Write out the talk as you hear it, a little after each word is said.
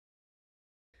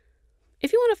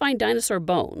If you want to find dinosaur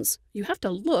bones, you have to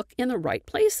look in the right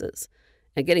places.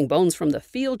 And getting bones from the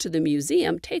field to the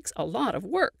museum takes a lot of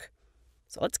work.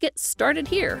 So let's get started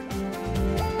here.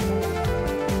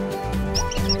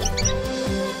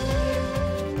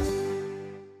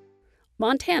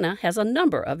 Montana has a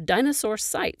number of dinosaur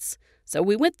sites, so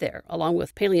we went there along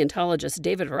with paleontologist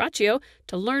David Varricchio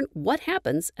to learn what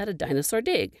happens at a dinosaur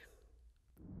dig.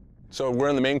 So we're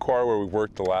in the main quarry where we've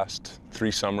worked the last 3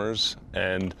 summers,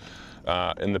 and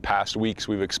in the past weeks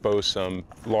we've exposed some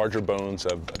larger bones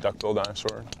of a duck-billed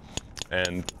dinosaur,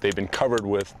 and they've been covered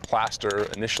with plaster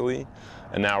initially,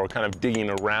 and now we're kind of digging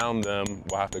around them.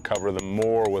 We'll have to cover them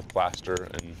more with plaster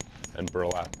and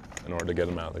burlap in order to get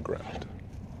them out of the ground.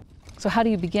 So how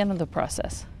do you begin the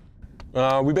process?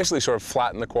 We basically sort of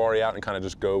flatten the quarry out and kind of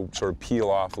just go sort of peel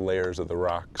off layers of the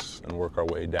rocks and work our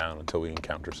way down until we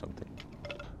encounter something.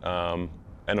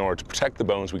 In order to protect the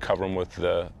bones, we cover them with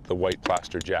the white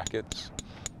plaster jackets.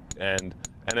 And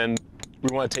then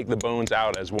we want to take the bones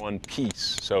out as one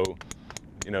piece. So,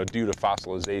 you know, due to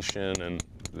fossilization and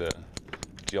the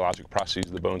geologic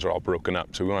processes, the bones are all broken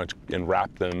up. So we want to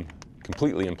enwrap them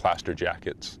completely in plaster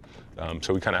jackets.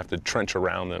 So we kind of have to trench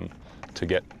around them to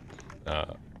get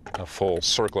a full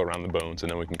circle around the bones, and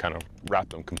then we can kind of wrap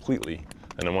them completely.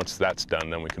 And then once that's done,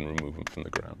 then we can remove them from the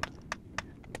ground.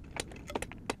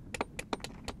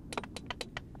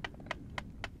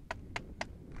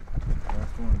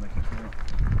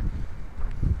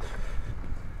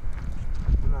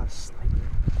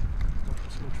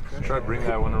 Try to bring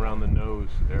that one around the nose,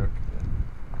 Eric.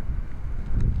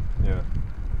 Yeah.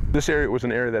 This area was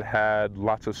an area that had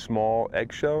lots of small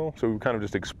eggshell, so we were kind of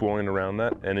just exploring around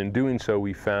that. And in doing so,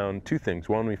 we found 2 things.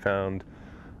 One, we found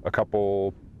a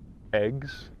couple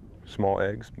eggs, small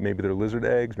eggs. Maybe they're lizard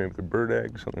eggs, maybe they're bird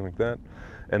eggs, something like that.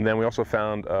 And then we also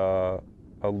found a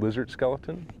lizard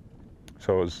skeleton.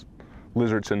 So as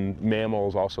lizards and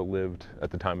mammals also lived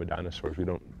at the time of dinosaurs. We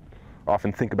don't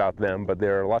often think about them, but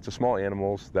there are lots of small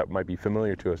animals that might be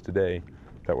familiar to us today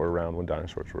that were around when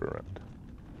dinosaurs were around.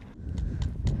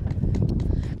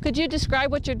 Could you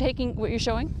describe what you're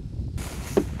showing?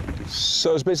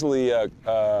 So it's basically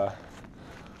the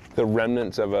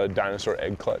remnants of a dinosaur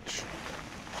egg clutch.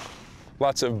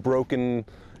 Lots of broken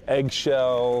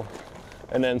eggshell,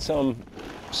 and then some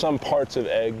parts of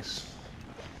eggs.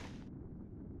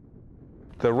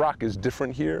 The rock is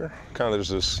different here. Kind of there's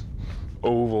this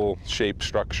oval-shaped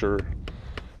structure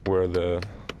where the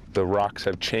rocks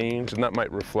have changed, and that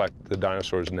might reflect the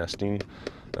dinosaurs nesting.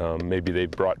 Maybe they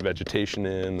brought vegetation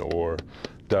in or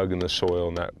dug in the soil,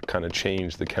 and that kind of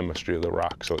changed the chemistry of the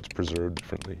rock, so it's preserved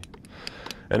differently.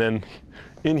 And then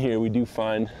in here we do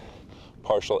find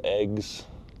partial eggs.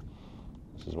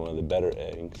 This is one of the better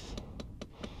eggs.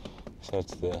 So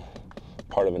that's the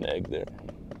part of an egg there.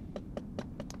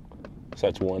 So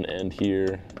that's one end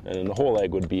here, and then the whole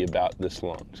egg would be about this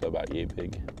long, so about yay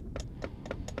big.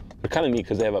 They're kind of neat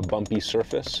because they have a bumpy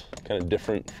surface, kind of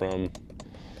different from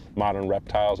modern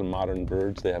reptiles and modern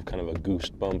birds. They have kind of a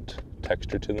goose-bumped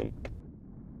texture to them.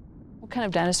 What kind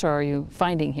of dinosaur are you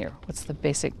finding here? What's the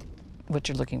basic, what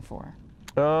you're looking for?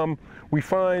 We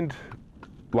find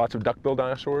lots of duck-billed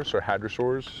dinosaurs, or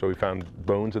hadrosaurs, so we found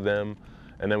bones of them,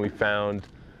 and then we found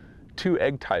 2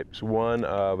 egg types, one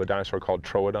of a dinosaur called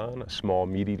Troodon, a small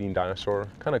meat-eating dinosaur,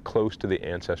 kind of close to the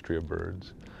ancestry of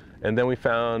birds. And then we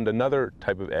found another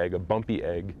type of egg, a bumpy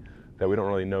egg, that we don't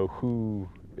really know who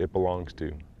it belongs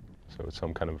to. So it's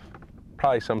some kind of,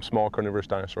 probably some small carnivorous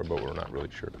dinosaur, but we're not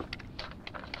really sure.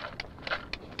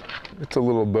 It's a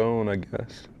little bone, I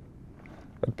guess.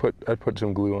 I'd put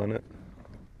some glue on it.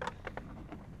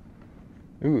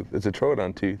 Ooh, it's a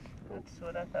Troodon tooth. That's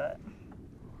what I thought.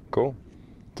 Cool.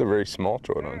 It's a very small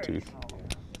Troodon tooth.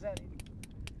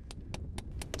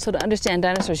 So to understand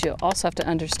dinosaurs, you also have to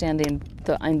understand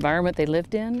the environment they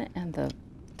lived in and the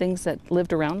things that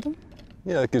lived around them?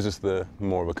 Yeah, that gives us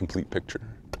more of a complete picture.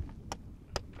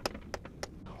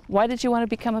 Why did you want to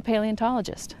become a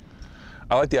paleontologist?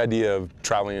 I like the idea of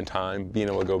traveling in time, being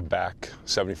able to go back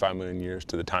 75 million years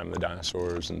to the time of the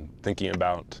dinosaurs and thinking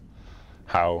about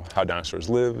how dinosaurs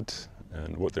lived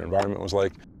and what their environment was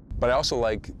like. But I also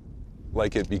like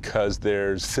it because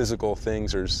there's physical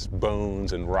things, there's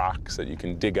bones and rocks that you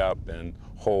can dig up and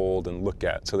hold and look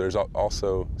at. So there's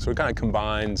also, so it kind of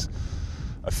combines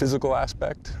a physical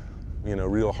aspect, you know,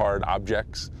 real hard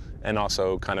objects, and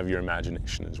also kind of your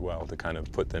imagination as well, to kind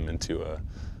of put them into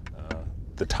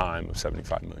the time of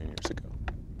 75 million years ago.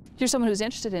 You're someone who's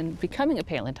interested in becoming a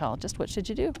paleontologist. What should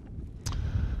you do?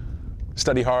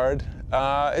 Study hard.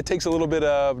 It takes a little bit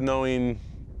of knowing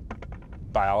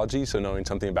biology, so knowing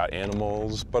something about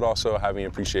animals, but also having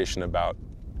appreciation about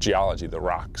geology, the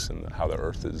rocks, and how the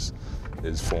Earth is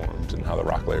formed and how the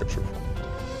rock layers are formed.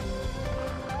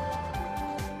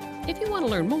 If you want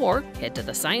to learn more, head to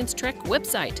the Science Trek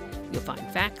website. You'll find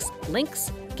facts,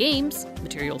 links, games,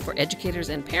 material for educators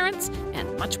and parents,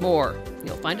 and much more.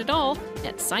 You'll find it all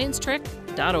at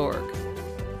sciencetrek.org.